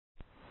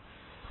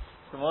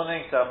Good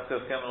morning,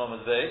 Tafkuf Gimel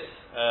on Beis.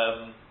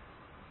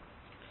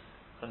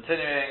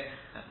 Continuing,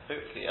 and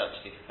hopefully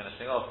actually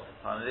finishing off,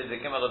 finally, the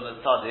Gimel on the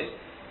Tzadi.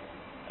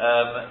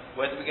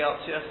 Where did we get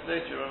up to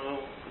yesterday? Do you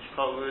remember which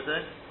part we were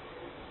doing?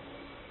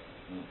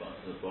 The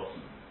bottom of the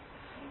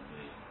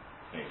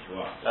page.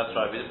 That's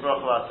right, we did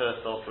Baruch Hu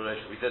Ateres,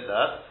 we did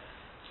that.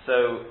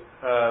 So,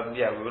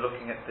 we were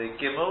looking at the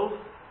Gimel.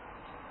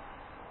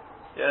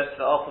 Yes,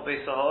 the Alpha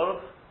Beis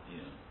Sahara.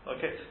 Yeah.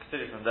 Okay, so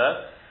continue from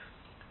there.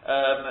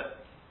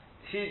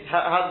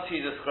 How does he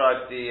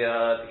describe the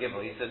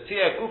Gimel? He says,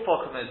 Tia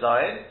Gufo Kum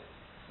Zayin.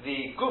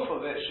 The Guf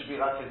of it should be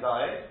like a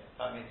Zayin.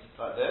 That means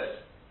like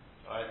this.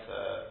 Right?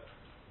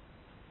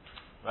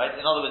 Right?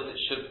 In other words,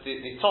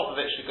 the top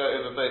of it should go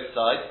over both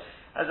sides.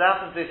 As it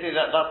happens, they say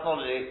that's not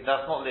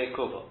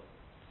Le'ekuva.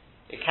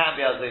 It can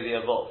be as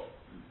the above.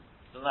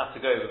 It doesn't have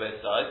to go over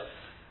both sides.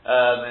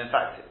 In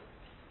fact,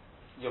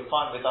 you'll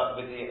find with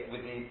the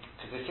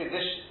because they say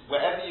this,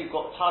 wherever you've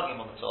got Tagim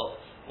on the top,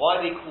 why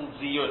are they called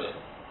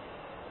Ziyudim?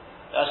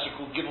 They're actually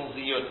called Gimel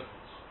Ziyudim.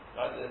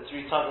 Right? The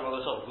three Tagim on the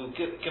top called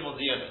Gimel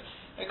Ziyudim.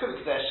 It could be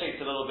because they're shaped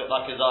a little bit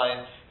like a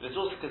Zion, but it's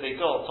also because they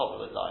go on top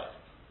of a Zion.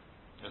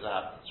 As it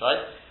happens,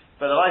 right?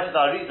 But the Raisa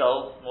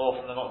Arizal, more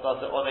often than not,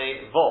 does it on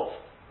a Vov.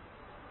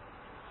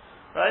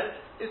 Right?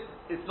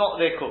 It's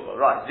not their kufa.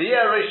 Right.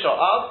 V'yeh Risho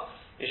Av,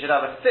 it should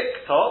have a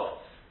thick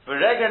top,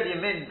 v'regel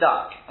Yamin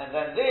dak, and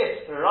then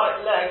this right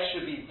leg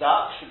should be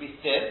dark, should be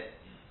thin.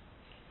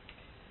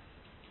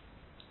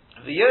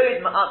 V'yorid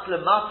ma'at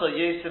lemato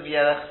yosem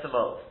yerech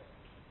samov.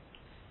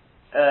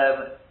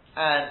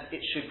 And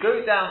it should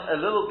go down a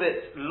little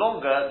bit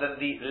longer than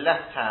the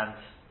left hand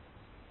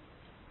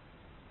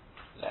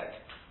leg.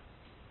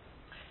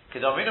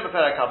 Because Amrina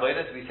b'perek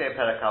haboyna, so we say in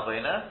perek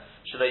haboyna,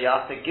 shelo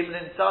yaseh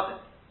gimlin tzadin.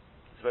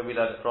 That's where we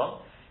learn it from.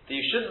 That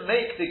you shouldn't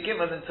make the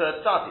gimel into a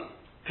tzadi.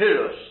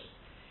 Pirush.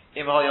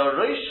 Im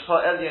ha'yorosh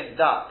ha'elyon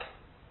dak,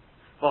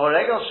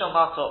 v'horegel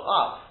shamato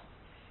af.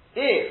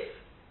 If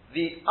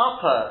the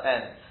upper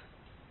end,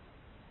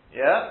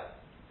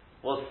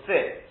 was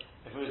thick.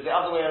 If it was the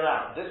other way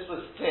around, this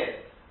was thin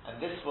and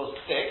this was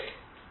thick,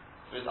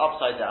 so it was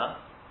upside down.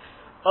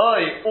 Or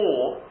if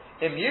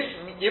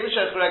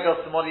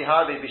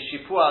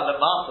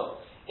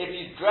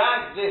you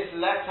drag this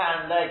left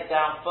hand leg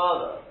down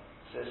further,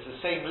 so it's the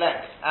same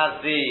length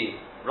as the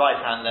right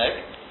hand leg,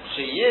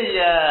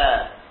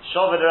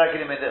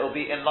 it will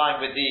be in line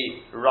with the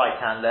right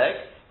hand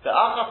leg. In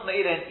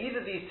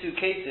either of these two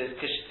cases,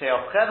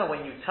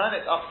 when you turn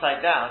it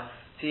upside down,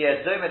 it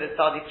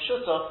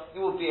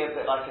will be a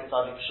bit like a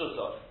tzadi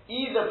pshuta.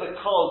 Either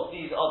because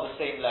these are the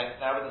same length,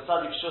 now with the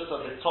tzadi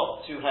pshuta the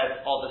top two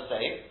heads are the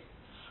same,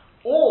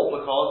 or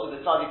because with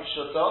the tzadi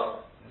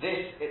pshuta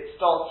it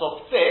starts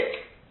off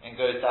thick and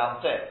goes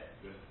down thin.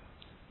 Yeah.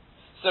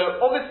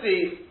 So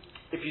obviously,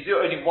 if you do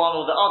only one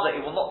or the other,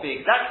 it will not be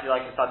exactly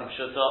like a tzadi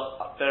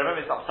pshuta, but remember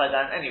it's upside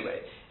down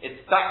anyway.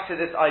 It's back to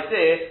this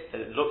idea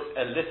that it looks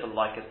a little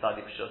like a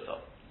tzadi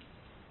pshuta.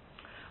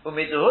 From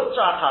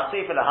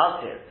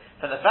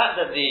the fact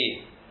that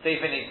the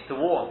Sefer needs to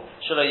warn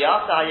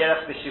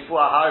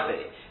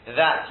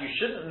that you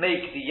shouldn't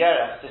make the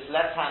yerech, this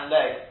left hand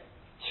leg,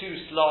 too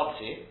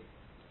slanty.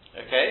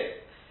 Okay?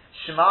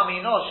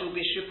 She'll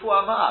be shipu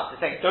amar. It's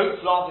saying don't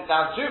slant it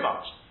down too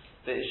much.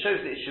 But it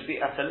shows that it should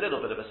be at a little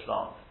bit of a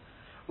slant.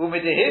 From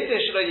the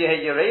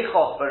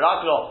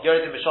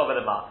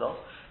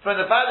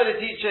fact that it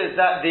teaches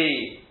that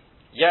the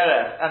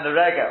yerech and the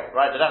regel,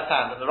 right, the left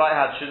hand and the right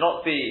hand should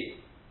not be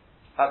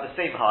at the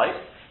same height.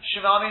 The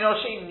right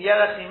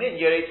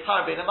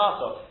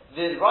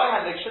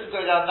hand leg shouldn't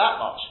go down that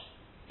much.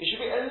 It should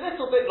be a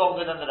little bit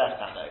longer than the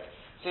left hand leg.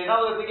 So in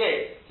other words,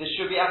 again, this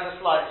should be at a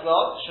slight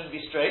slant, it shouldn't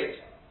be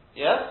straight.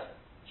 Yes?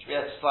 It should be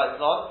at a slight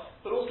slant.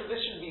 But also this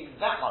shouldn't be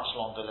that much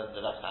longer than the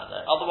left hand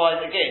leg.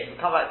 Otherwise, again,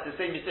 we come back to the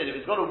same you said, if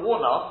it's got to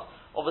warn us,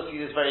 obviously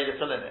there's very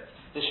little in it.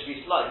 This should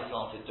be slightly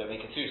slanted, don't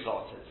make it too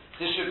slanted.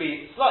 This should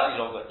be slightly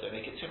longer, don't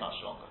make it too much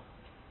longer.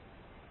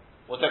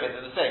 Or don't make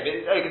it the same, but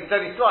it can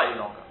only slightly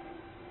longer.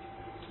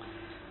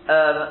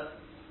 From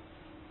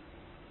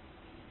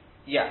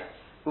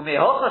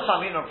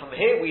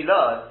here we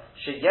learn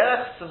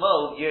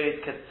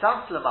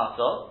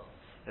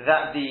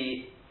that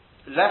the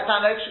left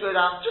hand leg should go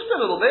down just a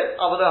little bit,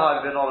 not a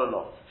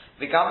lot.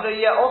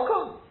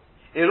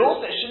 It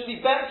shouldn't be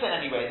bent in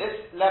any way.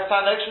 This left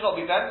hand leg should not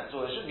be bent at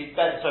all. It shouldn't be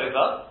bent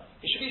over.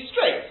 It should be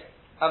straight.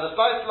 And the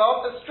slight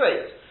slant is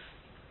straight.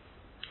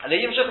 Just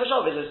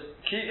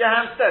keep your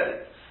hand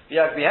steady.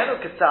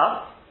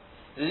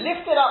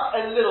 Lift it up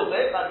a little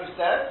bit, like we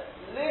said.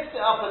 Lift it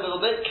up a little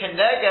bit.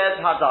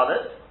 Keneged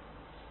hadalit,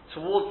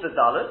 towards the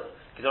dalit.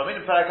 Because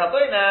in Perek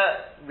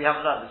Haboyna, we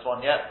haven't learned this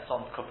one yet. It's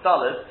on Kuf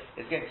Dalit.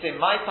 It's going to say,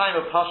 my time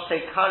of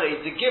Pashtei Kari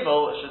to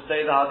Gimel, it should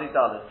say the Hadi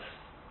Dalit.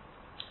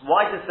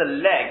 Why does the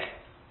leg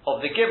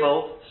of the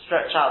Gimel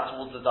stretch out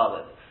towards the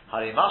Dalit?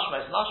 Hari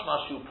mashma es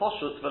mashma shu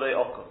poshut v'lo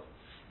yokum.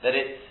 That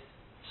it's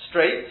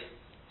straight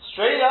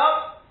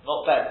up,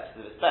 not bent.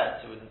 If it's bent,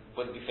 it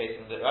wouldn't be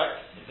facing it, right?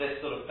 If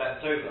this sort of bent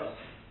over,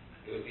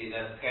 it would be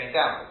then going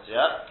downwards,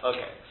 yeah?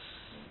 Okay.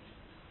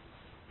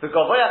 The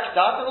Gavoya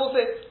K'dat, and also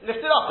lift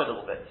it up a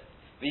little bit.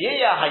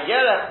 V'yeya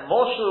hayerech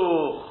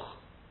moshuch,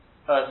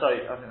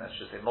 sorry, I think that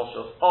should say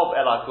moshuch, of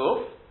elakuf,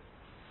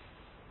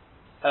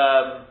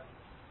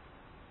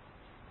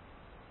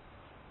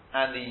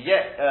 and the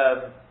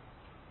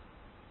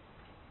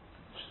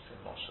should say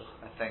moshuch,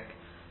 I think,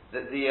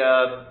 that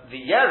the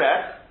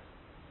yerech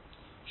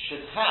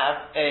should have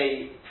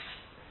a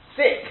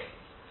thick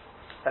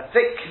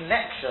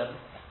connection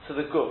to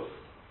the guf.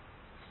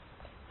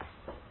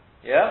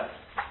 Yeah?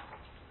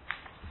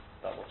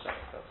 Double check,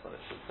 that's what it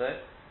should say.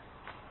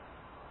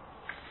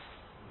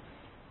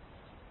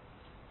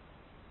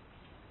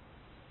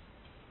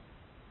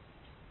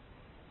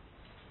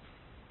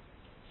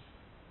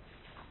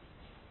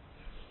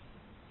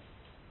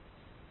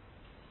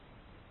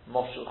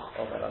 Moshuch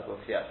of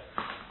elaguf, yes.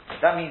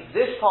 That means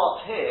this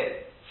part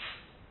here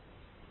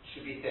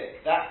should be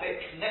thick. That bit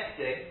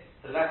connecting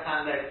the left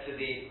hand leg to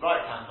the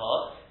right hand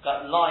part,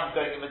 that line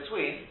going in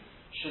between,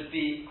 should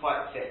be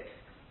quite thick.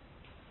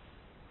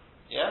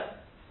 Yeah?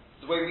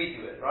 The way we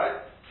do it, right?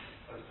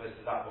 As opposed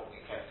to that, what we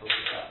kept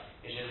talking about.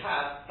 It should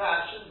have,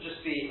 that shouldn't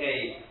just be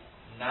a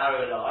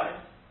narrow line,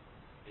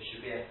 it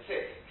should be a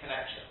thick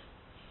connection.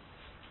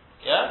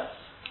 Yeah?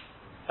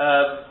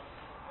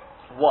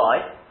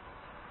 Why?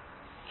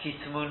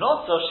 Because we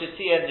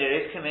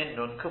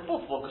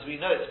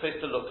know it's supposed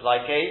to look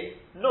like a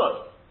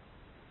nun.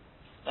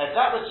 Now, if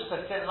that was just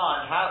a thin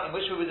line, in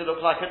which way would it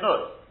look like a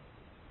nun?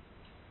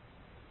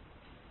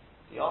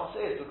 The answer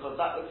is because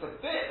that looks a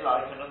bit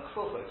like a nun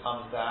kufur. It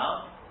comes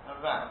down and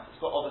round. It's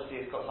got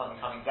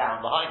something coming down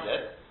behind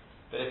it,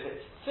 but if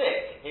it's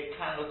thick, it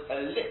can look a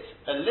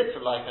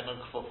little like a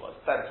nun kufur.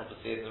 It's bent,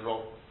 obviously, in the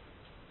wrong.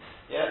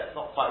 Yeah, it's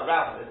not quite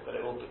rounded, but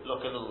it will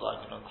look a little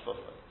like a nun kufur.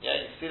 Yeah,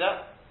 you see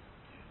that?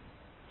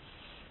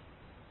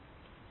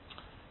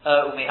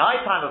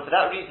 Umihai time, but for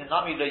that reason,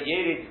 that's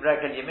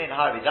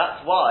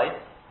why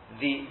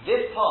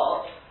this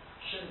part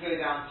shouldn't go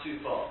down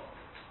too far.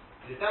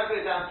 If that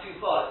goes down too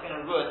far, it's going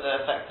to ruin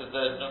the effect of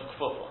the nun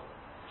kfufa.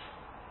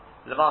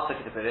 The master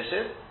could finish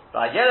it.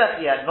 But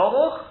yerech yeh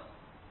nomuch,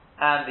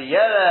 and the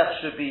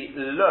yerech should be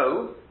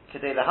low.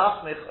 Kedei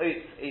lahasmich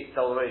oitz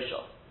al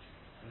reisha.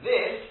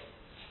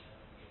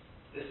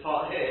 This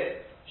part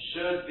here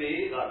should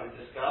be, like we've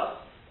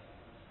discussed,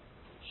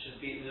 should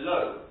be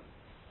low.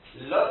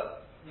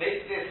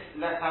 Make this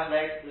left hand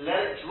leg,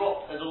 let it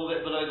drop a little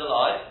bit below the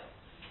line,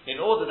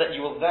 in order that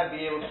you will then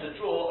be able to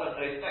draw an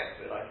oath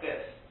next to it, like this.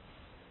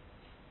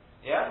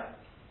 Yeah?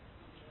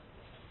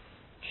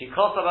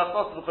 Shikosa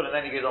Vasmos, and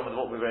then he goes on with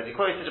what we've already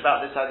quoted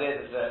about this idea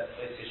that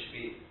it should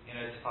be,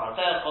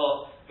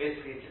 Tifaratechol,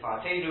 basically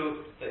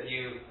Tifaratenu, that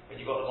when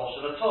you've got the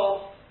Moshe at the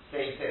top,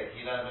 same thing.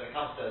 When it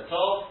comes to the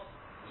top,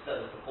 we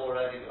said this before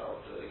already, but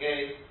I'll do it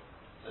again.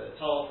 So the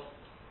top,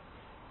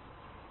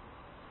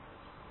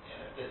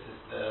 this is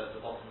the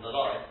bottom of the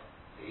line.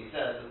 So he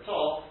says the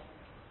top,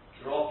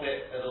 drop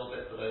it a little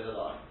bit below the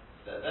line.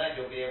 So then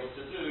you'll be able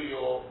to do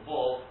your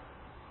ball,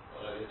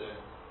 whatever you're doing,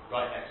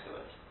 right next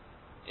to it.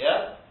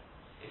 Yeah?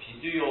 If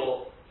you do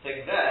your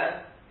thing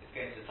there, it's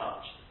going to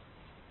touch.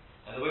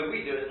 And the way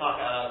we do it, like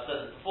I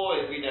said before,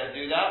 is we don't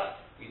do that.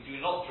 We do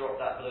not drop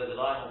that below the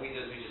line. What we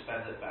do is we just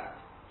bend it back.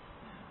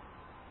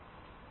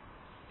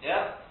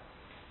 Yeah?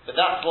 But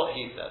that's what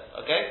he says.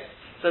 Okay?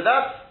 So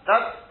that's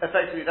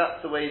effectively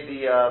the way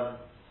the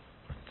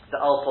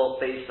Alpha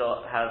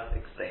Beisha has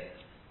explained.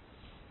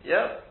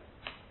 Yeah?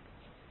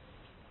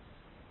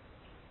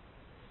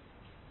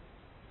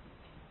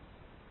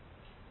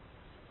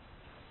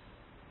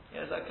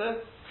 Yeah, is that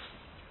clear?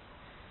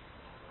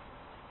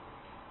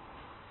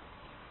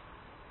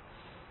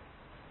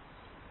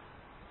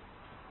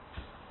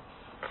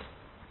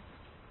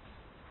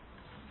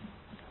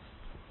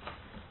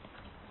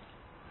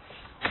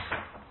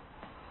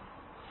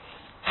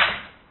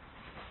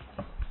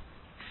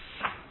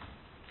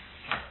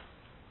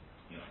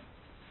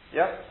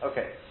 Yeah?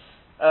 Okay.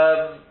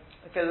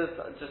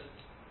 Let's just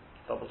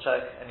double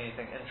check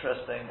anything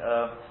interesting.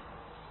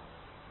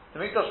 The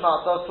Mikdash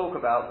Ma'at does talk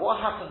about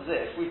what happens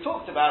if, we've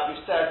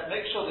said,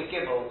 make sure the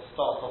gimel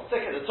starts off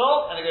thick at the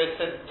top and it goes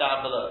thin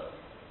down below,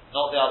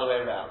 not the other way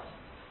around.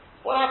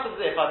 What happens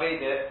if I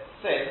made it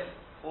thin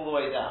all the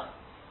way down?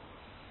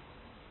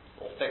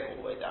 Or thick all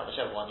the way down,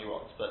 whichever one you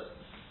want, but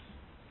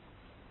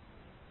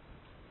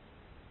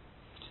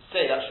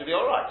say that should be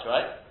alright,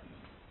 right?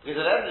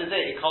 Because at the end of the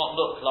day, it can't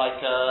look like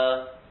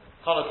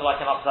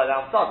an upside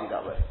down study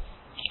that way.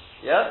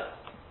 Yeah?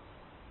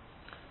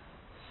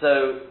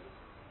 So,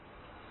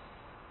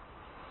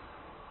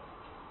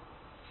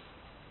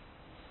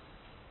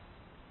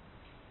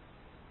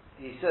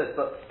 he says,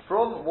 but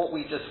from what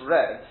we just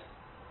read,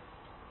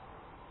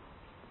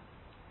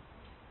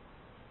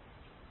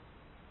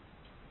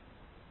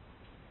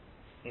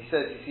 he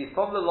says, you see,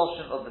 from the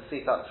Lashon of the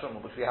Sifat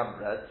Truma, which we haven't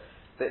read,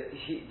 that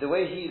the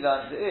way he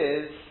learns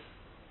is,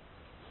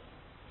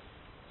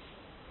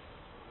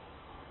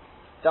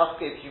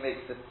 Dafka, if you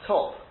make the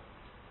top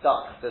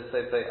duck, the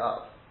sofa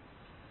up.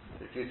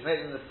 If you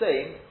make them the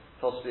same,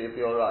 possibly it'll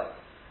be alright.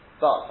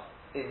 But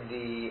in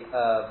the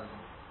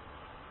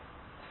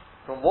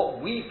from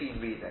what we've been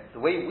reading, the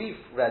way we've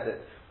read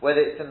it, whether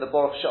it's in the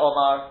Baruch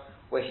She'omar,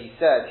 where he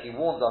said, he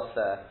warned us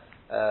there,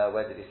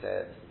 where did he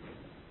say it?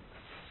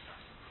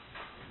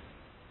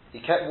 He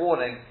kept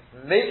warning,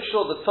 make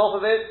sure the top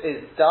of it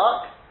is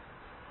dark.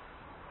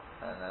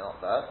 No,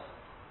 not that.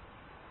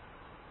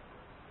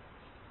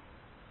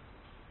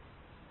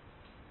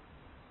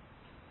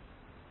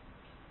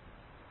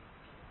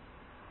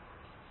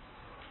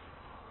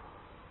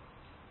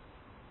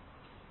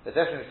 But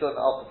definitely saw in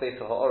the Alpha Beit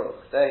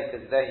HaOruch.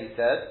 There he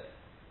said,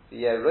 the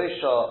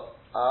Roisha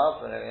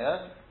Av,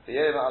 the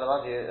Yerim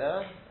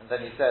Alamad, and then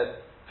he said,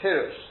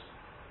 Pirush.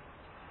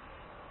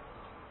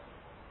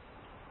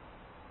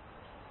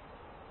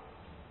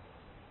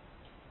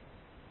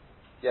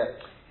 Yeah,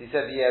 he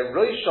said the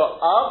Roisha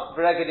Av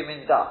V'Regedim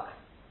in Dak.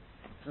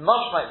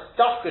 Mashma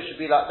Dafka should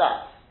be like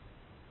that,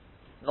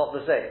 not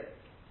the same.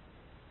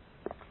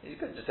 You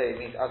could just say it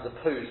means as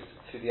opposed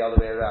to the other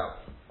way around.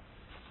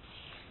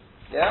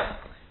 Yeah?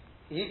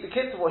 The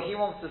kid, what he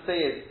wants to say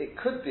is, it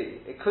could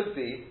be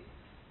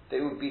that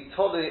it would be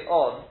totally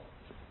on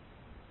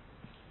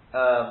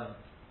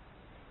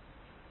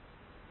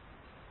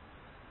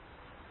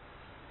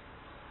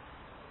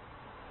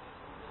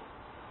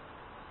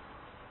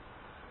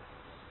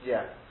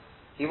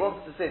he wants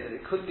to say that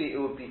it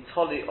would be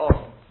totally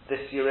on this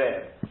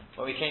Yireh.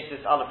 When we came to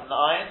this Aleph and the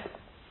Ayin,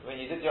 when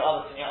you did your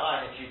Aleph and your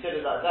Ayin, if you did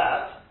it like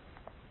that,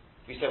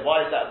 we said,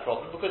 why is that a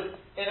problem? Because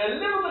in a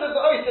little bit of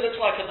the Oath it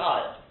looks like an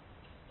Ayin.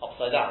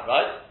 Upside down,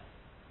 right?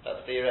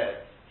 That's the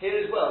Yireh. Here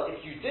as well,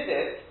 if you did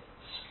it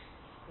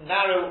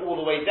narrow all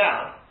the way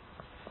down,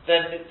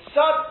 then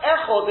Tzad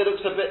Echod, it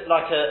looks a bit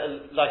like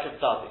a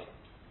Tzadi.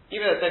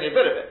 Even though it's only a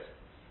bit of it.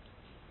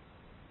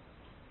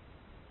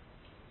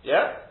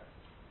 Yeah?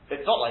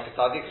 It's not like a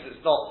Tzadi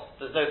because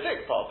there's no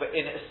thick part, but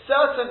in a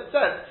certain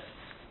sense,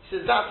 he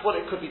says that's what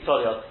it could be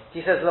totally on.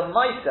 He says,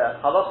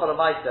 Lamaita, Halacha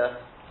Lamaita,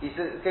 he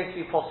says it's going to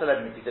be possible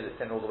if you did it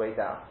thin all the way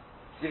down.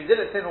 So if you did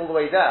it thin all the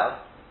way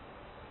down,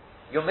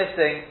 you're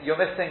missing the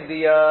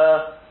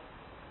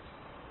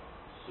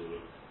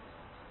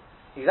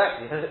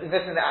exactly. You're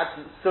missing the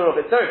surah of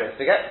its own.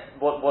 Forget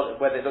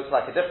whether it looks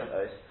like a different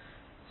oath.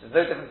 So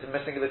there's no difference in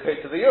missing the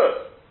coat to the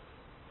yud.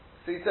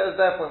 So he says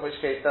therefore in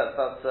which case that's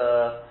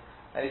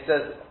and he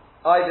says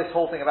this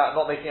whole thing about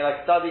not making it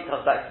like a study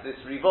comes back to this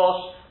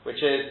rivosh,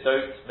 which is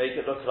don't make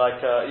it look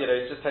like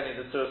it's just telling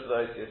you the surah of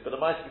the oath. But it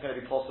might be going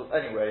to be possible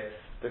anyway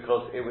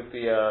because it would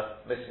be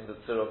missing the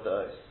surah of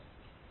the oath.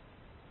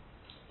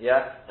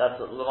 Yeah, that's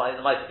what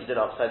the might be did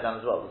upside down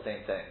as well, the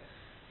same thing.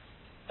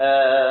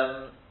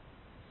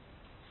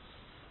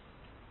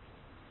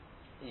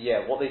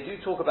 What they do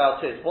talk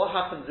about is, what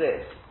happens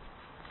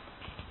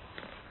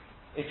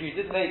if you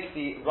did make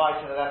the right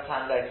and the left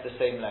hand legs the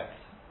same length,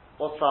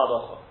 what's the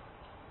halacha?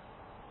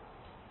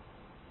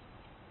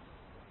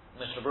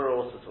 Mishnah Berurah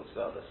also talks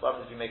about this. What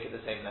happens if you make it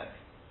the same length?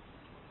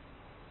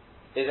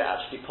 Is it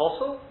actually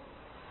possible?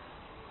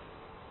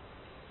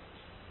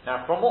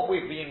 Now, from what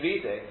we've been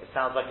reading, it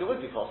sounds like it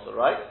would be possible,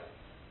 right?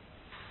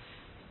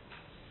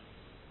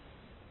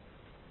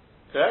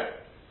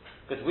 Correct?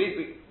 Because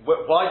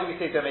why do we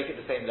say don't make it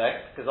the same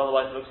length? Because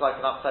otherwise it looks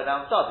like an upside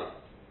down sadi.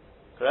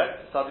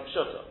 Correct? Sadi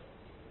pshuta.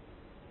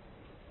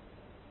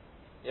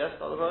 Yes,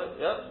 otherwise,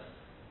 yeah.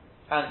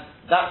 And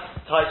that's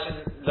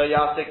taichin lo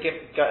yase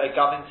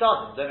gamin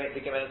sadim. Don't make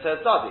the gamin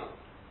and sadi.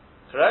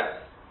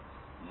 Correct?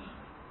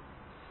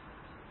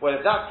 Well,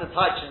 if that's the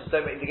taichin,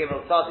 don't make the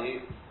gamin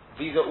sadi.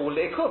 These are all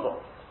le'ikubah.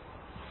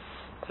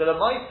 So the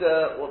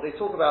Maisa, what they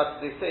talk about,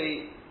 they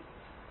say,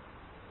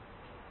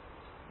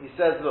 he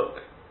says,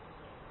 look,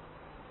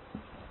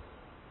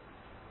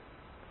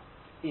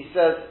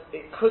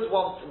 it could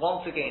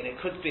once again,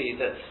 it could be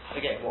that,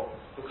 again, what?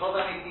 Because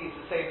I make these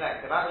the same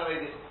length, if I'm going to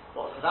make this,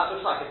 what, so that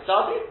looks like a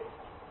tzadi?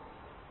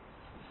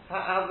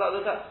 How does that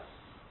look at?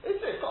 It's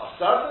got a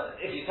certain,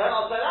 if you turn it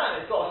upside down,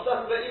 it's got a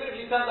certain, but even if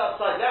you turn it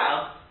upside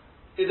down,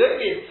 it's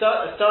only in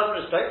a certain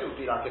respect it would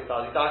be like a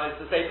tzadi, down it's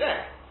the same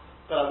length.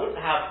 But I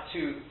wouldn't have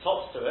two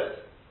tops to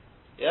it.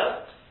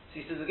 Yeah? So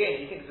he says again,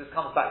 he thinks this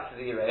comes back to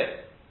the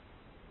Yireh.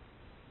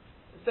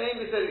 Same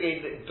we said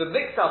again, the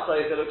mixed up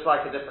it looks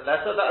like a different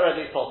letter, that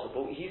already is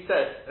possible. He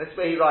said, and this is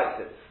where he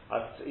writes it.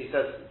 He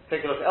says,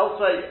 take a look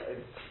elsewhere,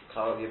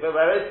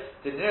 where is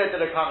the Nira de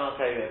la Kanon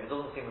Kairim? It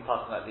doesn't seem to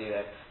pass on that the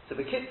Yireh. So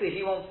Bekitzi,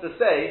 he wants to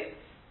say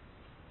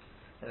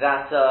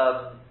that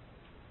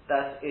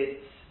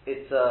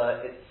it's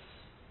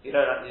you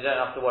don't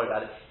have to worry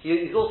about it.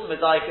 He's also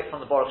medayik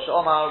from the Baruch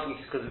She'omar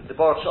because the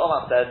Baruch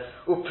She'omar says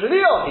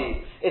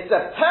upliohi. It's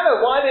a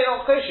pella. Why are they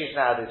not koshish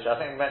nowadays? I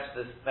think we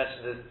mentioned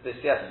this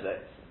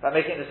yesterday about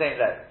making it the same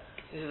day.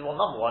 He says, well,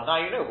 number one,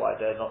 now you know why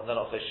they're not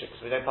koshish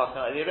because we don't pass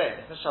them out of the rain.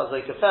 It's not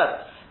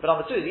but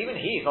number two is even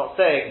he's not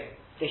saying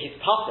that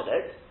he's passed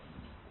it.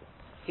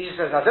 He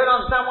just says, I don't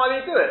understand why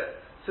they do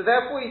it. So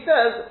therefore, he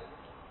says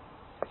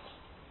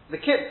the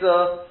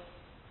kitzah.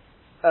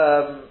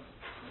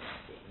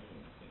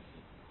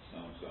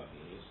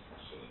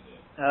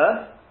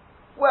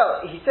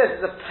 Well, he says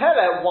it's a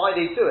pele why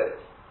they do it.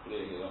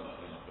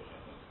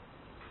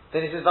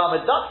 Then he says,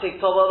 "V'amadaktik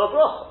tova la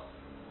bracha."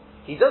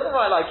 He doesn't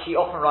write like he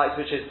often writes,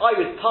 which is, I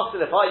would pass it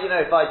if I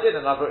did,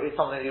 and it's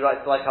something he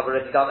writes like I've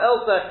already done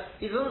elsewhere.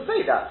 He doesn't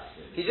say that.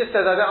 He just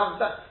says, I don't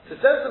understand. So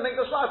says the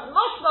Mikdash Ma'at,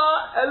 mashma,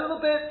 a little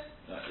bit.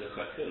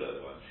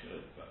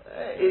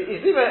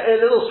 It's even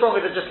a little stronger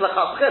than just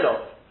lachat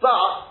chilo,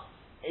 but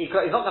he's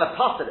not going to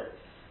pass it.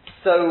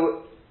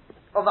 So,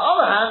 on the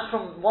other hand,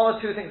 from one or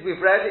two things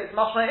we've read, it's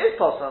mashma is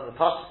possible, and the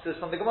passage is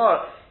from the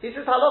Gemara. He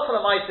says, halacha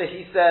l'maisa,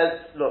 he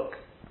says, look,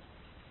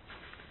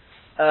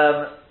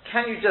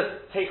 can you just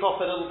take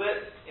off a little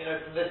bit,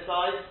 from this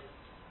side,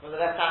 from the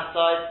left-hand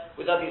side?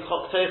 Would that be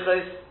chok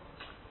teichos?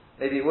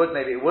 Maybe it would,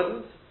 maybe it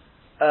wouldn't.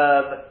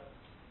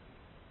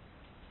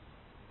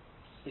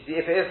 You see,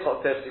 if it is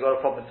chok teichos, you've got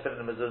a problem with filling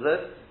the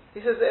mezuzahs. He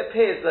says it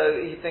appears though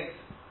he thinks,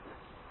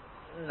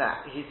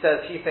 he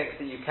says he thinks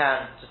that you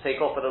can just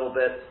take off a little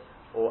bit,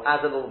 or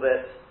add a little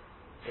bit.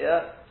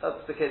 Yeah,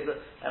 that's the case.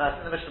 And I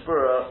think the Mishnah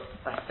Berurah,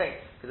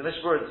 because the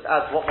Mishnah Berurah just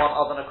adds one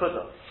other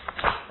nakuda.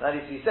 And that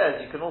is, he says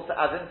you can also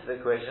add into the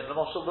equation the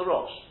Moshel the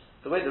Rosh.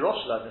 The way the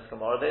Rosh learned this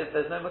Gemara,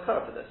 there's no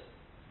makar for this.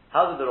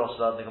 How did the Rosh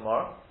learn the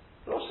Gemara?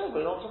 The Rosh said,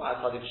 we're not talking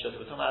about Tzadi Pshuta,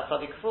 we're talking about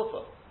Tzadi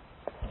Kefilta.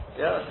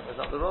 Yeah, I think that's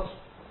not the Rosh.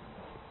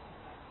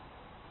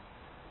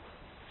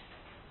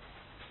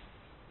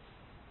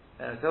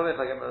 And tell me if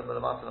I get the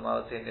Master of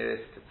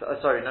the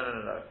sorry, no.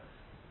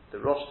 The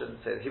Rosh didn't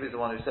say it. He was the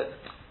one who said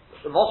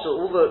the Moshel,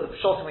 all the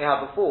shotting we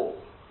had before,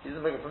 he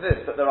doesn't bring it from this,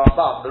 but the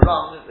Rambam,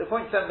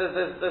 according to them,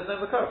 there's no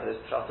makar for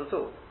this shot at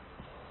all.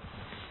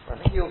 I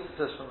think he also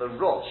says from the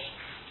Rosh.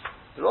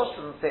 The Rosh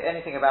doesn't say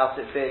anything about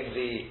it being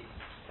to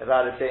do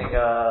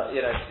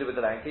with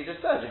the length. He just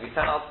says if you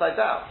turn it upside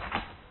down.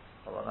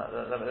 Hold on,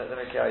 let me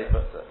see how he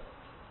puts it.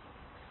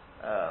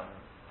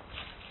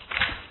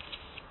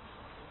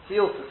 He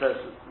also says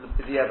I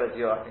think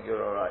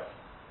you're alright.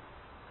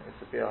 I think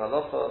it's a Bia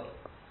Halacha.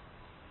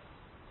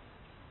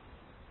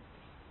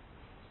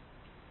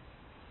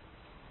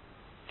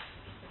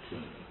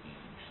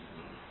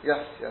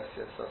 Yes,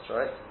 that's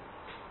right.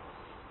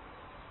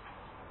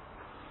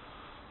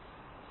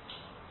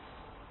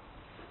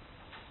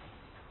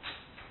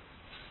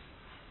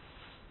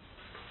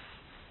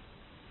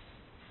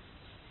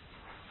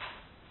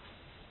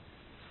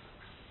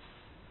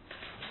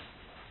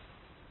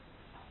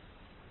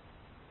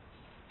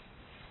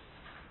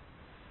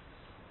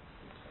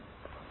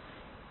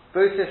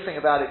 Both this thing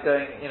about it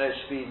going, it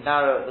should be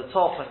narrow at the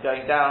top and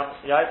going down,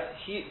 right?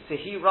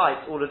 He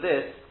writes all of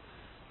this,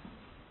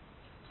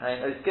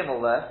 Oz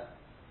Gimel there,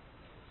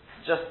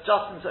 just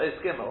into Oz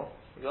Gimel,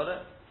 you got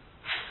it?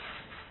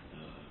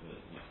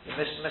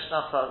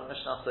 Mishnah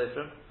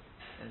Sofrim,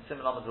 in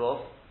Simon Lamed Vav,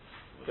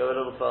 go a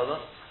little further.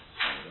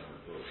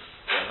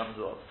 Lamed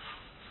Vav.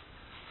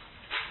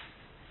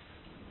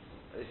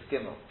 Oz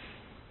Gimel.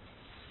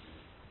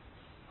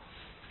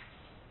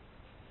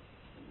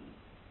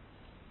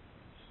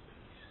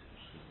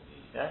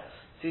 Yeah?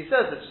 So he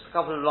says that just a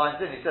couple of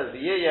lines in, he says,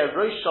 V'yeh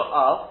rosh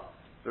sha'av,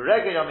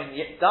 v'regel yamin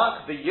dak,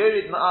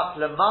 v'yorid ma'at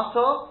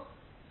lemato,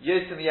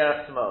 yosim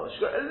yerach samol. It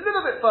should go a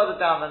little bit further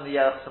down than the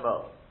yerach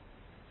samol.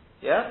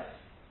 Yeah?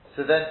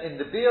 So then in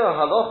the Biur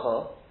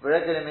Halacha,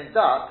 v'regel yamin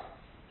dak,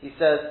 he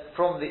says,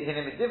 from the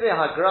Hinimidivya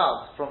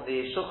Hagrav, from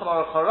the Shulchan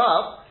Aruch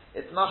Harav,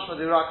 it's mashma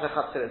dirak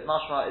lechatchil, it's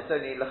mashma, it's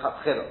only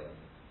lechatchil.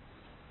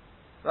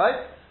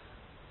 Right?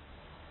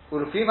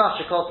 Urufima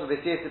shekot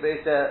v'besiyet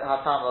v'besiyet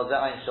hatam lo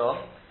ze'ayin shom.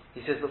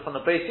 He says, but from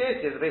the Beis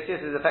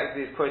Yosef is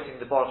effectively quoting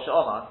the Baruch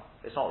She'amar.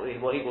 It's not really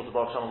what he calls the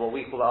Baruch She'amar, what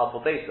we call the Alpha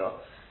Besa.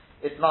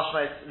 It's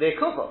mashma, it's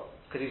le'kufa,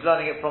 because he's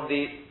learning it from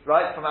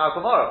from our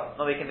Gemara,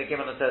 not making the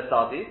Gimel and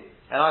Tersati.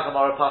 And our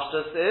Gemara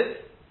Pashtus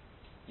is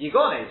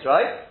Yigonis,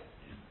 right?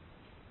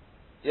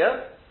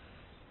 Yeah?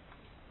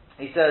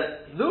 He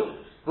says, no,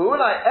 but when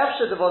I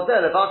efshe the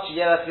vozel about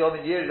yerach yom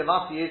in yiri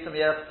lemasi yisam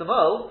yerach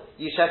samol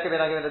yishekem in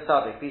agim in the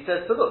tzaddik. He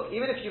says, but look,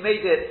 even if you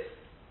made it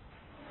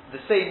the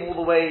same all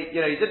the way,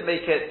 you didn't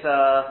make it,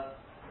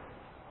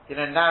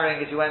 narrowing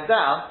as you went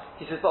down.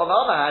 He says, but on the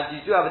other hand, you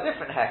do have a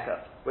different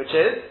haircut, which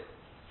is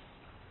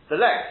the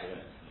length.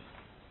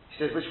 He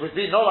says, which would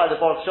be not like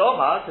the Baruch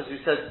She'amar, because he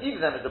says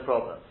even them is a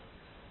problem,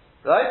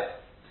 right?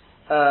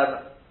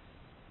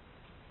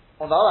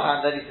 On the other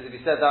hand, then he says, if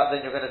you said that,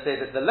 then you're going to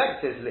say that the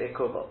length is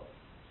li'ikuva.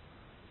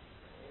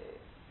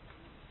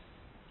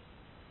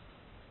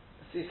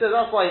 So he says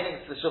that's why he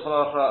thinks the Shulchan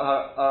Aruch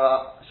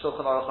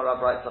Harav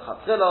writes the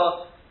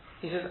Chatzila.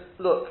 He says,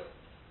 look,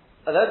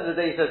 at the end of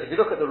the day, he says, if you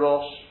look at the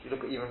Rosh, you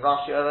look at even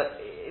Rashi,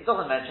 it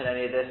doesn't mention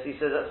any of this. He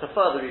says that's a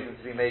further reason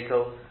to be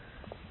Mekel.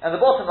 And the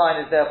bottom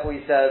line is, therefore,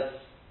 he says,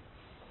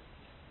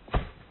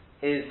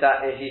 is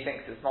that he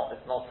thinks he says,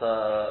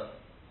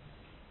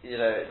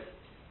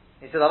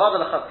 Avad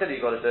al-Chatzil,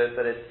 you've got to do it,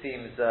 but it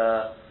seems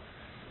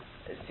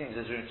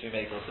there's room to be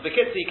Mekel. So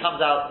Bekitzi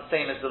comes out the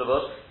same as the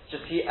Levush,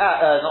 just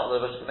not the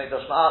Levush, but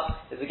Mikdash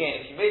Ma'at, is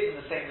again, if you made them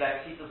the same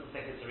length, he doesn't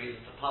think it's a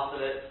reason to pass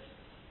it,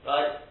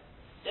 right?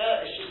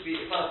 Yeah, it should be,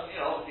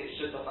 obviously it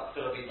should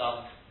be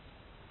done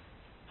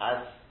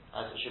as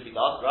it should be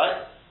done,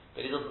 right?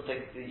 But he doesn't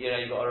think,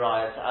 you've got a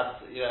riot to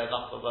add,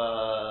 enough of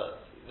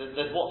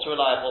there's what to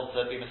rely upon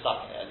to be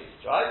mistaken at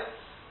least, right?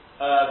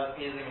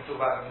 he doesn't even talk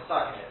about the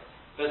Misakin it.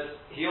 But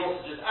he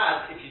also just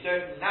adds, if you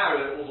don't narrow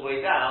it all the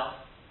way down,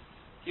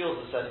 he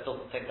also says he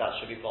doesn't think that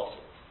should be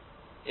possible.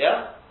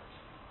 Yeah?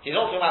 He's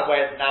not talking about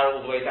where it's narrow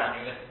all the way down,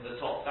 you're missing the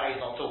top. That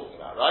he's not talking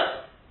about,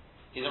 right?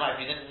 He's talking about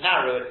if you didn't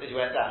narrow it as you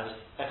went down, it was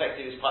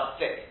effectively quite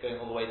thick going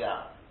all the way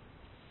down.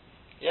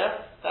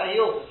 Yeah? That he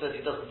also says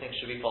he doesn't think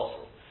should be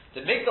possible.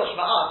 The Mikdash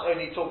Ma'at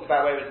only talked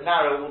about where it's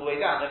narrow all the way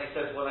down, then he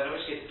says, well then in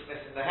which case it's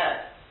missing the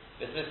head.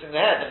 If it's missing the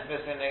head, then it's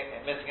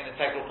missing an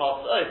integral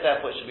part of the earth,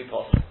 therefore it should be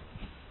possible.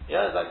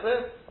 Yeah, is that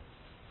clear?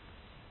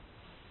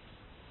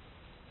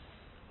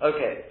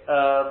 Okay.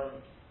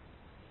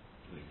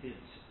 It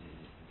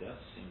does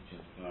seem to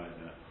imply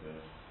that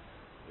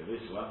there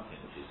is one thing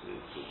which is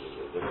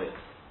the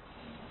rest.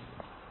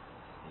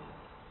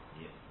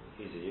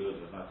 He's a Yod,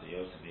 the Mata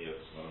Yosem Yod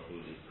Small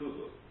Huli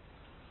Kubo.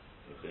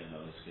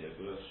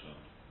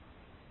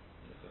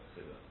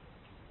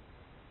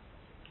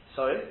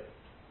 Sorry?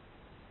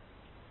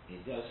 He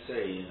does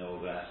say,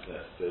 that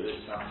there is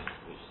something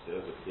which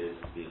does appear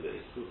to be the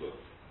Kubo.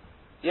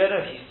 Yeah,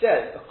 no, he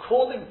says,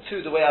 according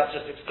to the way I've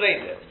just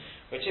explained it,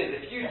 which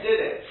is, if you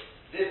did it,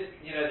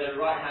 the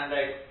right hand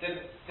leg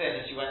didn't thin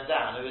as you went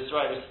down, it was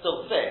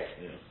still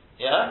thick.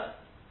 Yeah?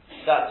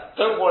 That,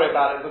 don't worry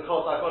about it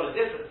because I've got a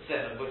different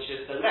sin, which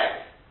is the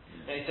leg.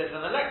 Then he says,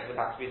 then the legs would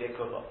have to be the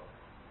Kubo.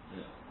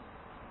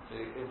 So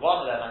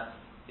one of them,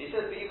 he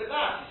says, but even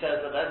that, he says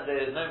that then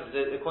there's no,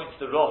 according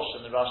to the Rosh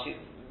and the Rashi,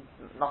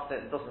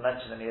 nothing, doesn't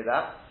mention any of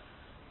that.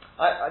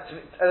 As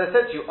I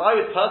said to you, I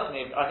would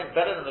personally, I think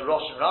better than the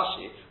Rosh and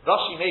Rashi.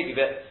 Rashi maybe,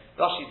 but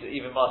Rashi's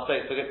even more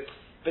space.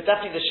 But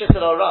definitely the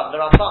Shittel Aram,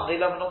 the Rambam, they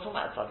love not talking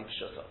about Tzadi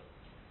Pshuta.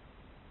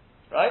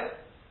 Right?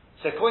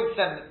 So according to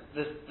them,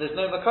 there's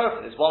no Makar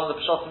for this. One of the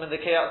Pshutim in the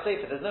Kiyat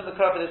Sefer, there's no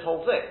Makar for this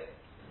whole thing.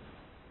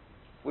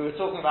 We were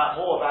talking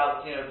more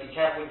about, be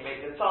careful when you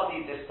make the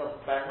Tzadi, this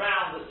doesn't bend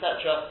round,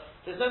 etc.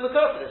 There's no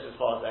Makar for this as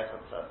far as they're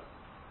concerned.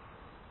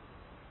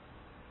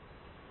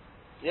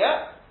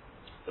 Yeah?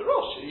 The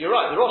Rosh, you're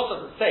right, the Rosh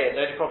doesn't say it,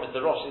 the only problem is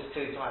the Rosh is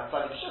clearly talking about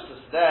Tzadi Pshuta,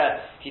 so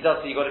there, he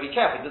does say you've got to be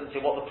careful, he doesn't say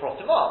what the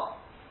Protim are.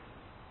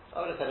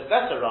 I would have said a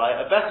better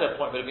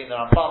point would have been the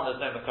Rambam,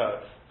 there's no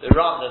Makar. The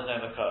Ram, there's no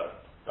Makar.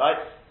 Right?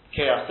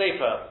 Kiryat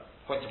Sefer,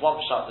 point to one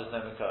Pshat, there's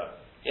no Makar.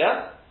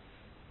 Yeah?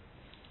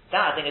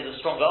 That I think is a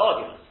stronger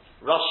argument.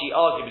 Rashi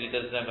arguably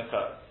there's no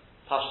Makar.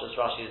 Pashtas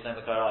Rashi there's no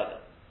Makar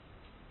either.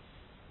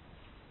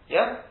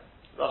 Yeah?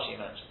 Rashi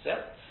mentions,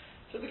 yeah?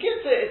 So the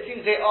kids, it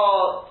seems they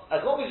are,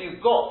 as long as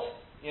you've got,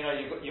 you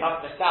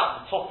haven't missed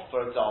out on the top,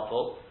 for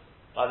example,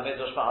 like the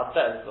Midrash Ma'at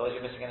says, or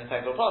you're missing an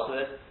integral part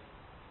of it,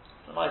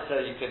 I might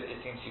say it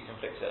seems you can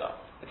fix it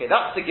up. Okay,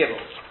 that's the Gimel.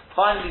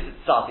 Finally, the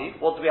Tzadi.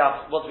 What do we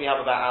have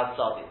about our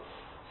Tzadi?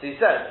 So he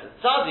says,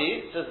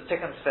 Tzadi, says the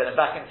Tikkun Tefillin,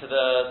 back into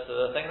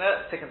the thing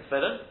there, Tikkun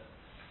Tefillin.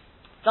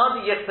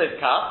 Tzadi Yesod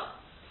Kach.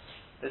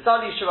 The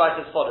Tzadi should write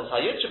as follows.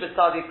 Hayut should be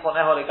Tzadi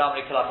Poneho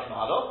Legamri Kalafim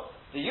Malo.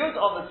 The Yud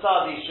on the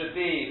Tzadi should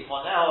be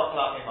Poneho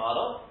Kalafim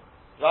Malo.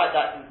 Right,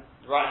 that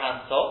right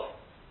hand top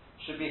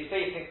should be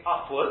facing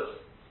upwards,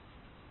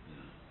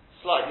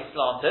 slightly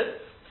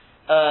slanted.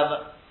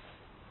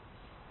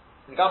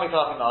 Legamri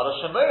Kalafim Malo.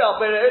 Shemoyer al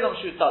Beirei Olam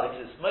Shu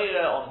Tzadik. It's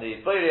Moyer on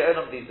the Beirei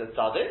Olam, these are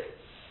Tzadik.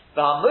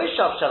 The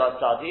Moshav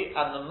Shal Tzadi,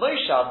 and the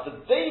Moshav, the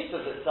base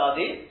of the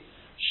Tzadi,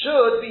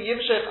 should be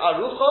Yimshech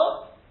Arucha.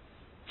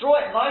 Draw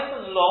it nice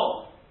and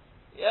long,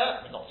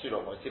 yeah, not too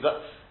long, obviously,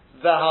 but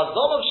the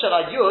Hazon of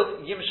Shalayud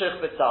Yimshech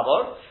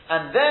B'Tzabor,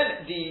 and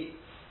then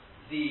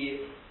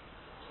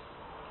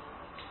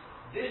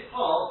this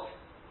part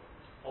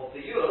of the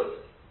Yud,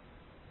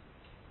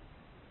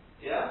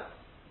 yeah,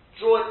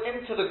 draw it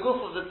into the Guf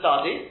of the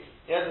Tzadi.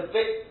 Yeah,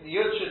 the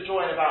Yud should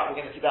join about, we're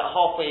going to see that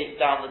halfway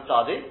down the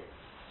Tzadi,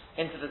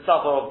 into the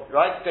Tzabor,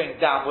 right, going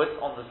downwards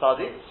on the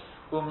Tzadi.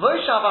 And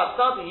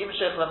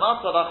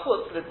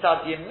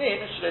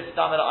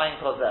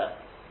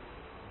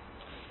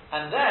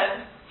then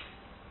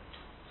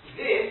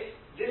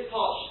this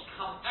part should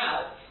come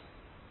out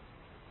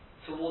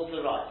towards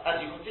the right. As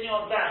you continue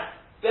on down,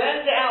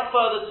 bend it out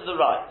further to the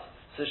right,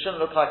 so it shouldn't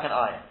look like an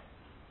iron.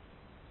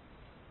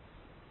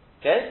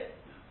 Okay?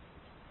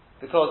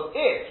 Because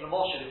if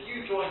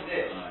you joined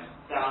this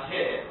down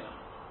here,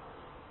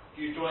 if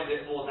you joined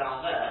it more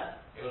down there,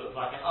 it will look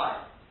like an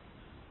iron.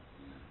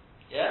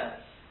 Yeah?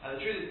 And the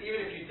truth is,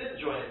 even if you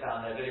didn't join it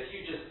down there, but if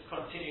you just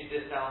continued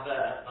this down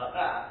there, like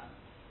that,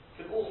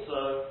 it could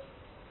also,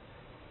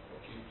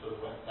 if you sort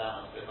of went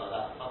down a bit like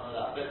that, something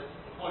like that, but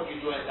the point if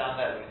you join it down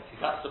there, we're going to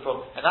see, that's the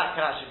problem. And that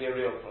can actually be a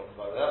real problem,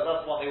 by the way.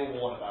 That's one they all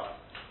warn about.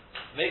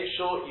 Make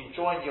sure you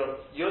join your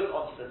yud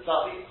onto the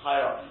tzadi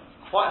higher up.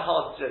 Quite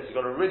hard to do, so you've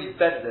got to really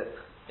bend it.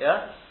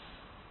 Yeah?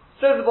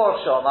 So the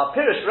Baruch Shalom, now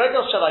Pirish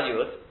Regel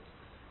Shalayud,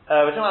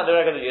 we're talking about the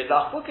regular yud,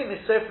 Lachbukim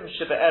is so from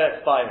Shiba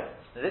Eretz Byron.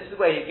 Now this is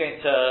where he's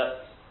going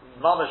to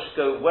Mamash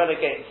go well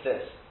against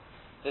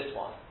this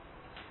one.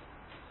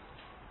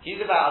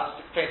 He's about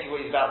to explain to you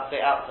what he's about to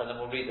say outside, and then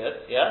we'll read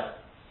it. Yeah,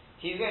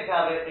 he's going to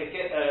have a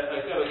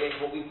go against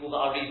what we call the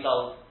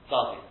Arizal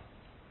Tzadi.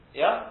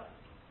 Yeah,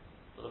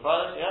 for the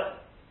brothers. Yeah,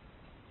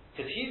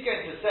 because he's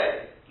going to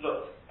say,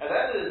 look, at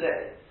the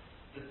day,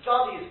 the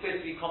tzadi is supposed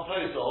to be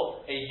composed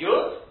of a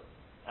yud,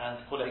 and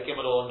call it a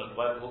gimel or a nun,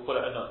 we'll call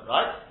it a nun,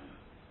 right?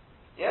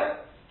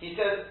 Yeah? He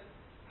says,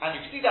 and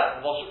you can see that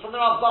from the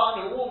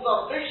Ramban, who warns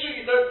us, make sure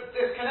you don't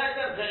disconnect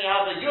them, then you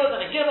have a yud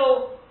and a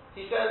gimel.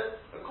 He says,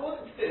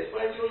 according to this,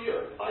 where's your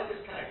yud? If I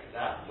disconnected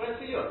that, where's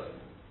the yud?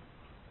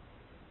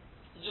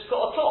 You just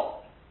got a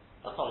top.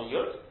 That's not a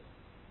yud.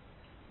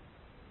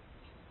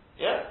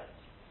 Yeah?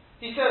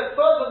 He says,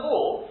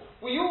 furthermore,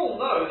 we all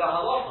know the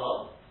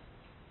halacha,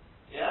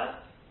 yeah?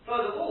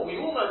 Furthermore, we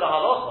all know the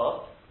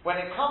halacha, when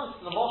it comes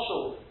to the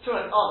moshel to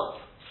an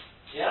aleph,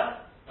 yeah?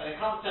 When it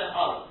comes to an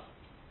aleph.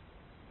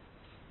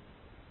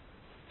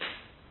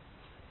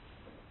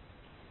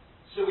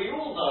 So we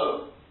all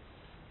know,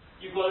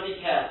 you've got to be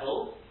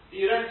careful that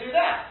you don't do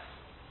that.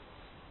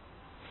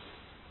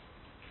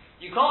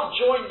 You can't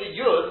join the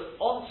yud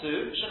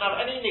onto, shouldn't have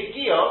any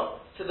negiah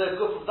to the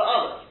guf of the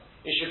aleph.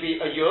 It should be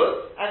a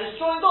yud, and it's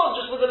joined on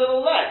just with a little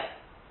leg.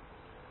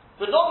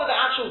 But not with the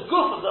actual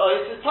guf of the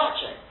ois is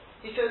touching.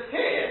 He says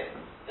here,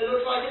 it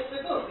looks like it's the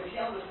guf. You see,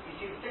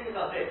 the thing is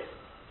like this.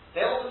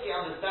 They're obviously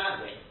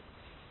understanding,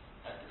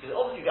 because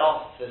obviously the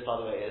answer to this,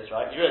 by the way, is,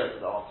 right, you realise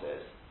what the answer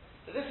is,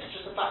 that this is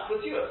just a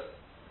backwards yud.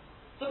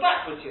 It's a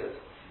backwards yud.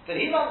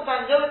 But he's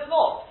understanding, no it's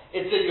not.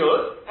 It's a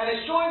yud, and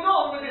it's joined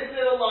on with this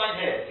little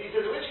line here. So he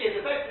says, in which case,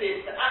 effectively,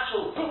 it's the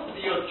actual guf of the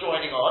yud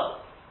joining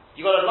on.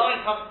 You've got a line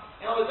come.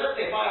 In other words, let's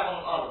say if I have on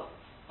an aleph,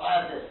 if I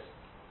have this.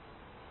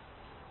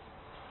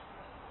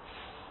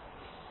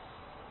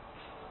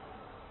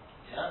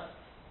 Yeah?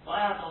 If I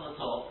have it on the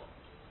top,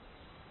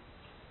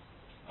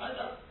 right,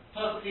 that's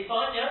perfectly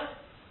fine, yeah?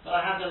 But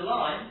I have the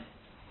line,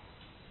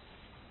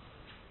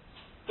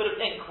 bit of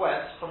ink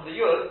wet from the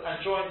yud and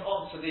joined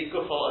onto the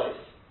guf ois.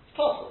 It's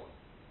possible.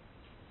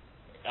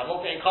 I'm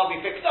not saying it can't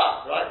be fixed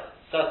up, right?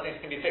 Certain things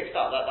can be fixed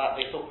up, that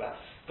they talk about.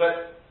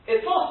 But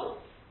it's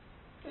possible.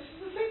 This is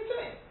the same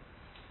thing.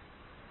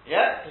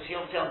 Yeah? Because he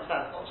obviously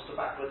understands, not just the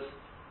backwards.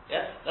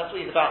 Yeah? That's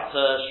what he's about to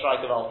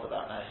strike a valve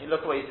about now.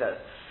 Look at what he says.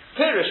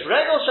 Pirish,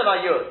 regel shel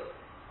hayud.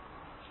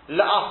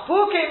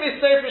 La'afuke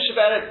misayf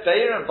mishveret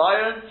Beir and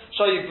Byron,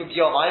 show you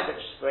Bugiyomai,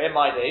 which were in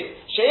my days.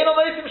 She'en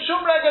omaysim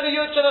shum regel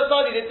yud shel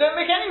tzadi. They don't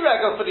make any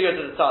regel for the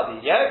yud of the tzadi.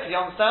 Yeah? Can you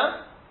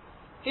understand?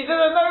 He said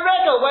there's no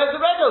regel. Where's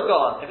the regel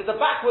gone? If it's a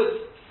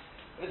backwards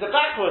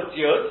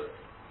yud,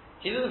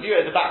 he doesn't view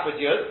it as a backwards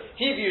yud.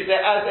 He views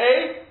it as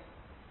a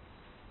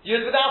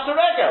yud without a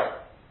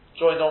regel,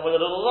 joined on with a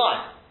little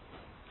line.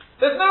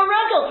 There's no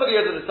regel for the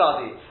yud of the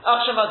tzadi.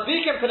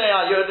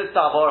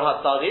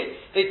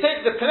 They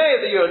take the pnei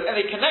of the yud and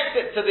they connect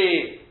it to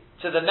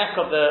the neck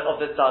of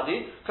the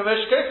tzadi. Where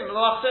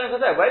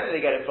did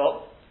they get it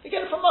from? They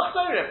get it from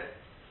machzorim.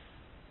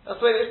 That's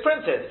the way it's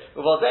printed.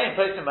 They puzzle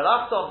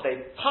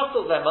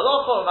their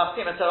malacha,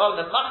 machti and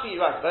machti.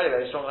 Right, very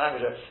very strong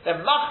language.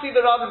 Then machti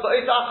the rabbin with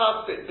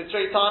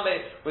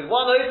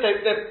one oath. They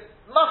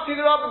machti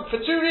the rabbin for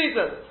two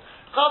reasons.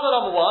 Chazal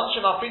number one, they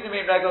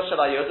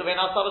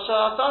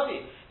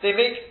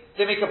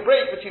make a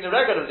break between the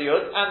regel of the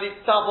yud and the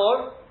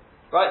tabor,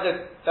 right?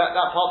 That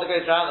part that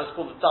goes around that's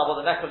called the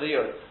tabor, the neck of the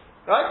yud,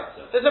 right?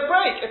 There's a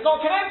break. It's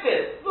not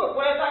connected. Look,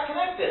 where is that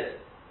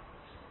connected?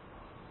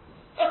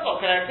 That's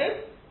not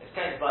connected. It's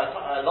connected by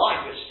a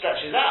line which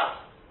stretches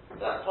out.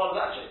 That's part of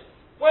that shit.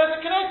 Where is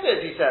it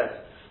connected? He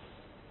says.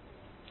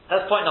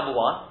 That's point number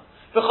one.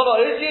 We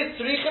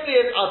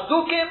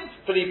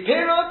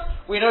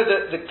know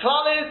that the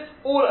klal is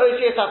all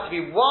OCS have to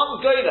be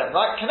one golem,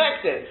 right?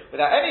 Connected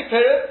without any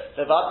period.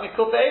 Levad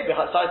mikufei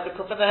besides the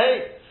kuf and the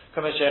hay.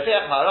 We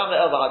didn't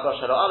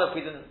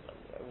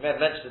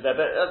mention it there,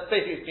 but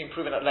basically it's been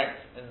proven at length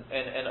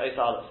in Ois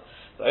Aleph.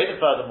 So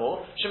even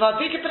furthermore, then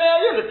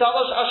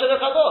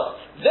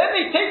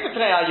they take the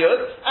pnei hayud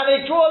and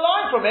they draw a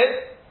line from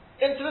it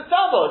into the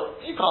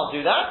tabor. You can't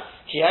do that.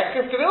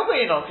 Because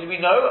we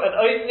know an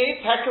oath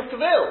needs hekuf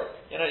kavil.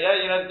 You know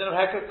the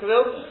hekuf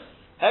kavil?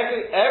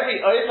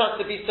 Every oath has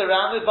to be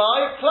surrounded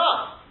by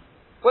klaf.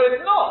 Well,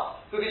 it's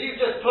not, because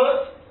you've just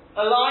put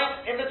a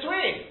line in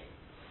between.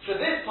 So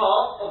this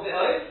part of the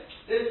oath,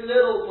 this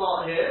little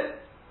part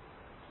here,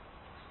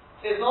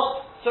 is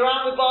not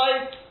surrounded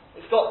by,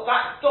 it's got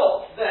that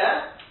dot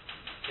there,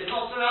 it's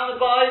not surrounded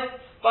by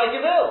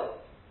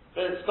gavil.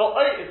 But it's got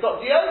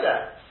dio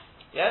there.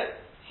 Yeah?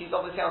 He's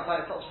obviously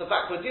understanding it's not just a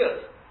backward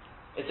yud.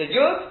 It's a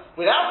yud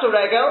without a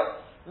regel,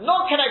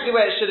 not connected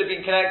where it should have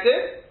been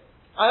connected,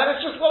 and then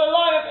it's just got a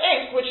line of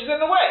ink which is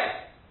in the way,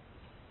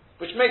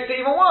 which makes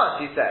it even worse,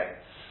 he's saying.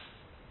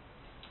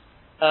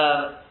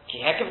 Like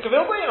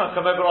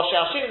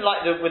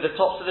with the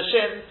tops of the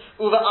shins,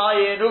 uva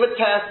ayin, uva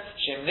test,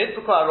 shim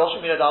nidbukwa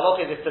roshim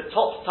minadalok, if the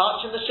tops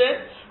touch in the shin,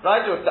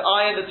 right, or if the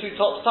eye and the two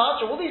tops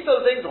touch, or all these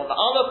sort of things, on the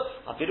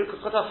aleph, even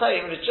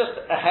it's just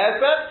a hair's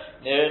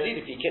breadth,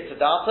 nearly, if you get to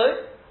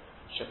dato,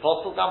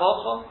 shepotul gam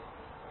hochon.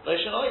 As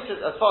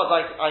far as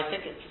I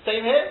think it's the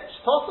same here,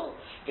 it's possible.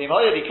 They have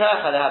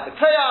the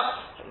koyach,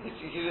 This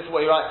is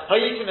what you write. Get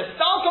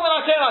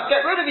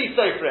rid of these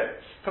sofrim.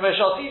 He brings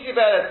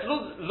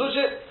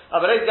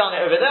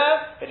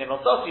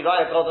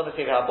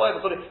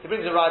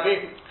a raya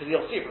because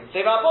you'll see from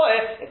Sefer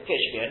HaBoy, it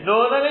should be a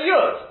nun and a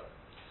yud.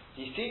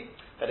 You see?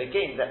 But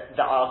again,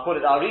 I'll call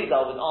it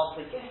Arizal was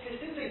answering, yes, this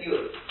is a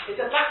yud.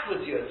 It's a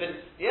backwards yud. But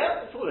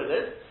that's all it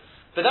is.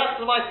 But that's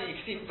the mice that you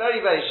can see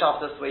very, very sharp,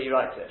 that's the way you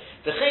write it.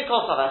 The Chen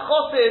Kosach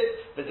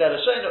HaChosid, the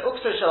Zerashon,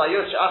 Ukser Shal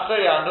HaYud,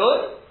 She'achari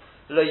HaNun,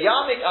 Lo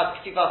Yamik Ad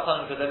K'tivas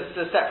HaNun, because this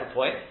is a separate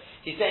point.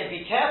 He's saying,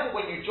 be careful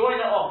when you join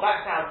it on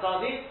back to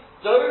Hatzadi,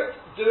 don't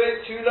do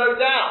it too low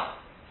down.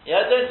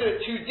 Yeah, don't do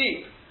it too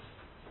deep.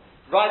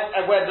 Right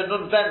where the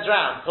nun bends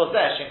round. Because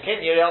there,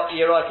 Shemkin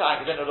Yeroi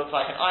Ka'an, because then it looks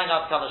like an Ayin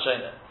Ad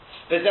Kamashona.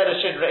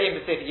 V'zerashon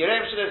Re'im B'Sefer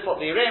Yerem Shadis, what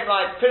the Yerem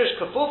writes, Pirish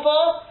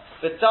Kafufo,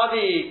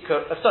 V'tzadi,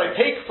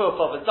 Pei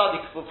Kafufo,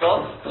 V'tzadi Kafufo,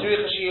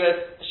 Tzurich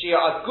Shia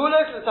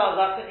Agulot, the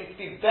Tazak, it needs to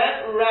be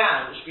bent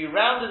round. It should be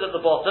rounded at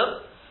the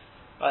bottom.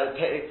 Right,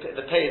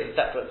 the pay is a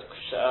separate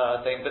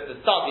thing, but the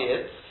tzadi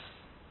is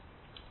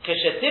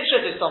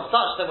Keshetivshet is some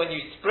such that when you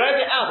spread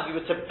it out, if you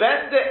were to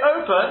bend it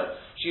open,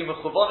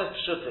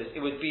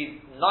 it would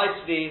be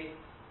nicely,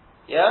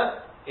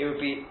 yeah, it would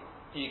be,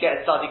 you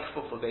get a tzadi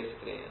kfufel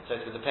basically, and so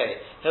it's with the pay.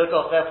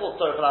 Therefore,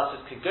 sorry for last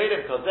is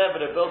Kegodim Kozer,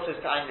 but a Biltis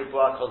Ka'ain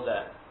Ribuah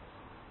Kozer.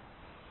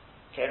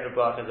 Ka'ain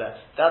Ribuah Kozer.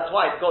 That's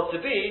why it's got to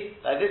be,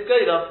 like this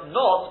Godim,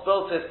 not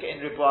Biltis Ka'ain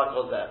Ribuah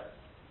Kozer.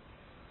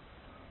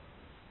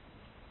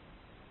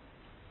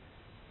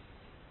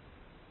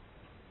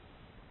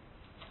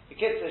 The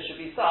kitzur should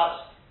be such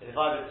that if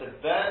I were to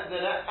bend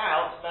it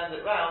out, bend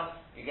it round,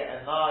 you get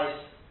a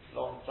nice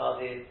long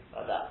tzadi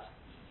like that.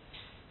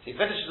 So he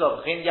finishes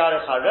off, Chin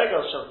Yarech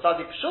HaRegel Shel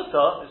Tzadi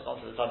Pshuta, this is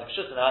on to the Tzadi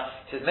Pshuta now,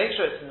 he says make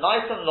sure it's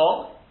nice and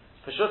long,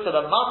 Pshuta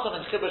L'matzon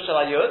and Chibur Shel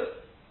HaYud,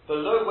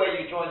 below where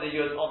you join the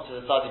Yud onto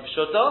the Tzadi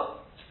Pshuta,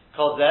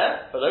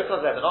 Kozer, below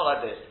Kozer, but not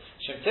like this.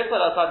 Shem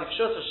Tifla Tzadi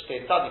Pshuta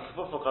Shkei Tzadi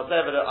Kfufu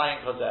Kozer V'lo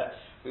Ayin Kozer.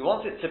 We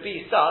want it to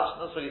be such,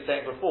 that's what he's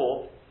saying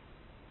before,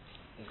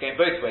 he's going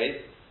both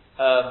ways,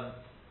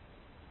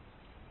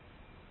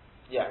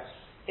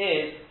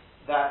 is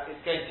that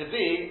it's going to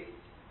be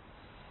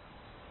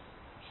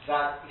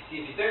that, you see,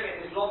 if you don't make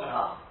this long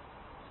enough,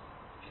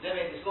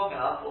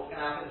 what's going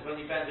to happen is when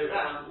you bend it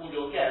around, all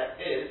you'll get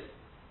is,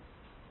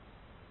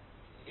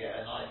 you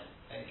get a nice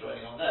thing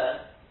joining on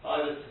there. If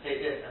I was to take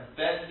this and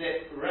bend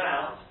it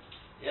round,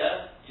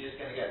 yeah, you're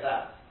just going to get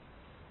that.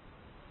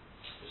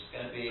 Which is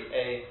going to be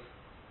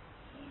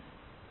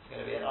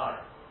an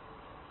iron.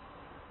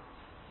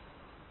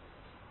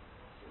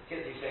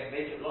 He's saying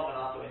make it long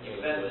enough that when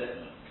you bend it,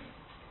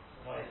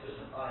 why is there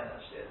an iron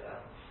actually at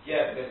that?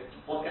 Yeah, because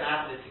what's going to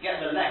happen is to get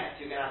the length,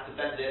 you're going to have to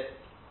bend it,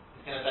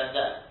 it's going to bend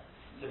there.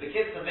 So the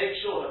kids to make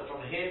sure that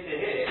from here to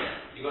here,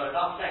 you've got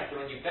enough length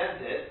that when you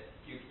bend it,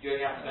 you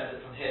only have to bend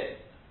it from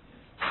here.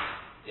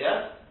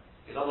 Yeah?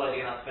 Because otherwise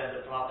you're going to have to bend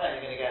it from up there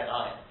and you're going to get an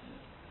iron.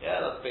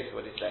 Yeah, that's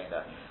basically what he's saying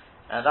there.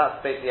 And that's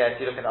basically, if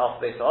you look at the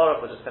after base of Orach,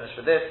 we'll just finish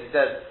with this. He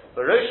says,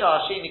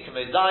 Barosha Hashini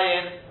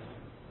Kamodayin.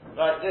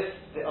 Right,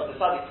 on the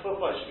side of the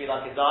it should be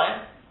like a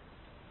dime.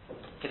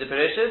 Kidei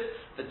Bereshis.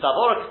 The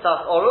Tzavor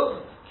K'tas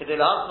Oruch. Kidei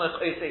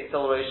L'Hasmach Oisei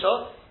Tzol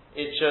Roisho.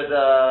 It should,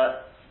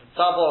 the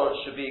Tzavor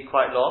should be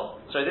quite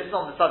long. So this is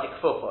on the side of the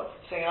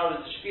He's saying, in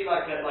other words, it should be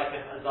like a dime.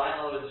 In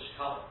other words, it should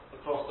come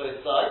across both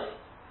sides.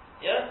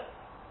 Yeah?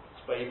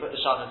 Where you put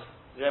the Shanas,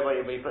 where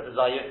you put the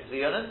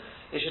Zionin.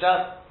 It should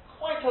have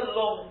quite a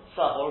long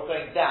Tzavor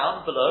going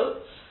down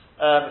below.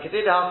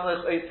 Kidei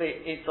L'Hasmach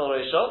Oisei Tzol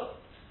Roisho.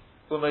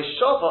 In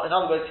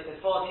other words, as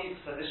far as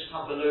so this should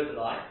come below the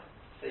line,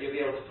 so you'll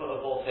be able to put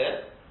a bolt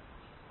here.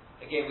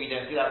 Again, we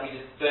don't do that, we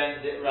just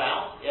bend it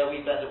round. Yeah,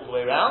 we bend it all the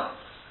way round.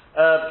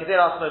 Draw it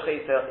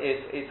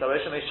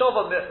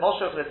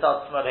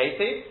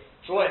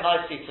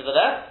nicely to the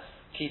left.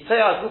 It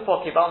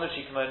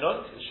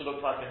should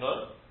look like a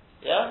nun.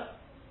 Yeah?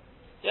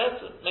 Yeah,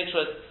 so make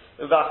sure it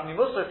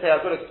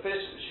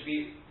should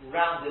be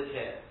rounded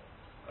here.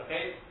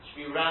 Okay? It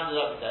should be rounded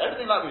up there.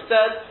 Everything like we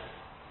said.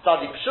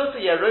 Tzadi Pshuta,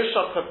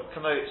 Yerosha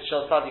Kamo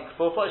Shel Tzadi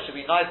Kfufa. It should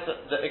be nice.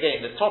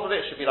 Again, the top of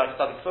it should be like a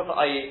Tzadi Kfufa,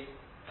 i.e.,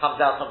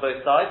 comes out on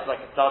both sides like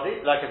a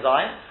Tzadi, like a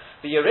Zayin.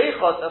 The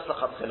Yerechot, that's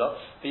Lachatchila.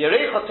 The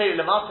Yerechot Tei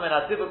Lematzim and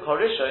Azibuk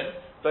Horishon,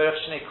 Berech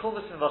Shnei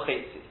Kumasin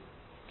V'Chetzi.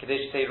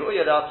 Kadesh Tei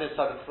Ru'ya Da'atzir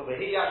Tzadi Kfufa.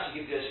 He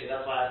actually gives you a shit.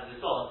 That's why I added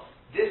this on.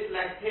 This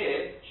length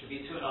here should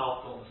be 2.5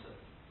 kumasin.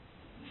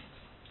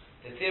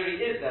 The theory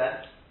is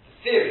that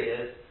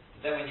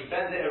when you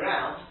bend it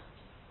around,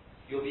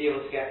 you'll be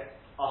able to get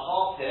a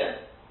half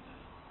here.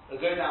 It'll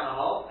go down a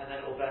half, and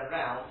then it will bend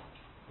round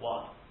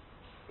one.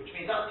 Which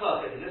means that's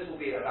perfect, because this will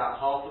be about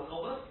half the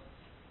kumas.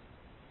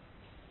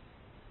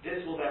 This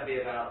will then be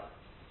about,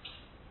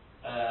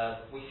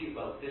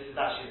 this is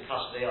actually the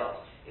kasha they are.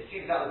 It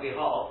seems that will be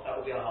half,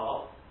 and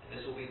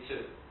this will be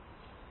 2.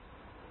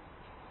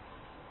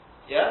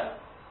 Yeah?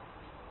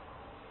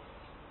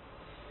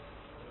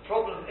 The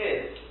problem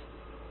is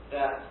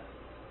that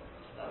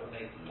would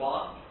make 1.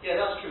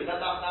 Yeah, that's true, that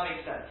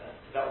makes sense.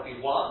 That would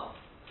be 1,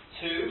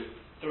 2,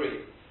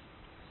 3.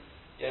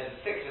 Yeah, the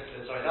thickness,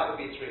 sorry, that would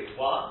be 3. 1,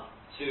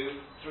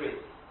 2, 3.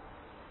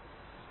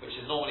 Which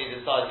is normally the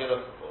size you're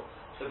looking for.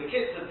 So the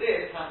kit of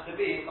this has to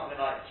be something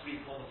like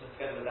 3 corners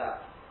together with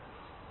that.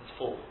 It's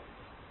 4.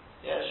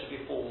 Yeah, it should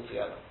be 4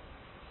 altogether.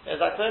 Yeah,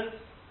 is that clear?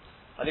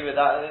 I'll leave it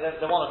at that.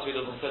 The 1 or 2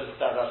 doesn't fit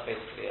that's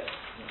basically it.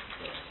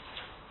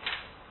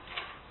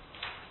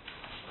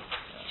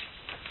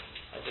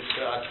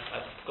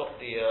 I've got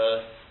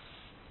the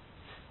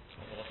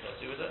what can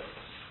I do with it?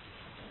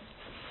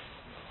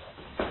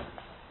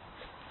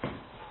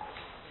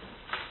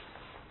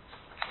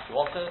 If you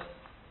want it,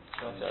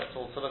 it's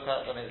all to look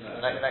at. I mean,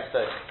 the next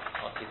day.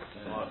 I'll keep it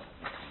for tomorrow.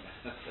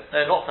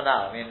 No, not for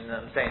now. I mean,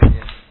 I'm saying,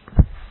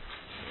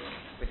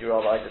 would you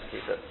rather I just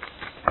keep it?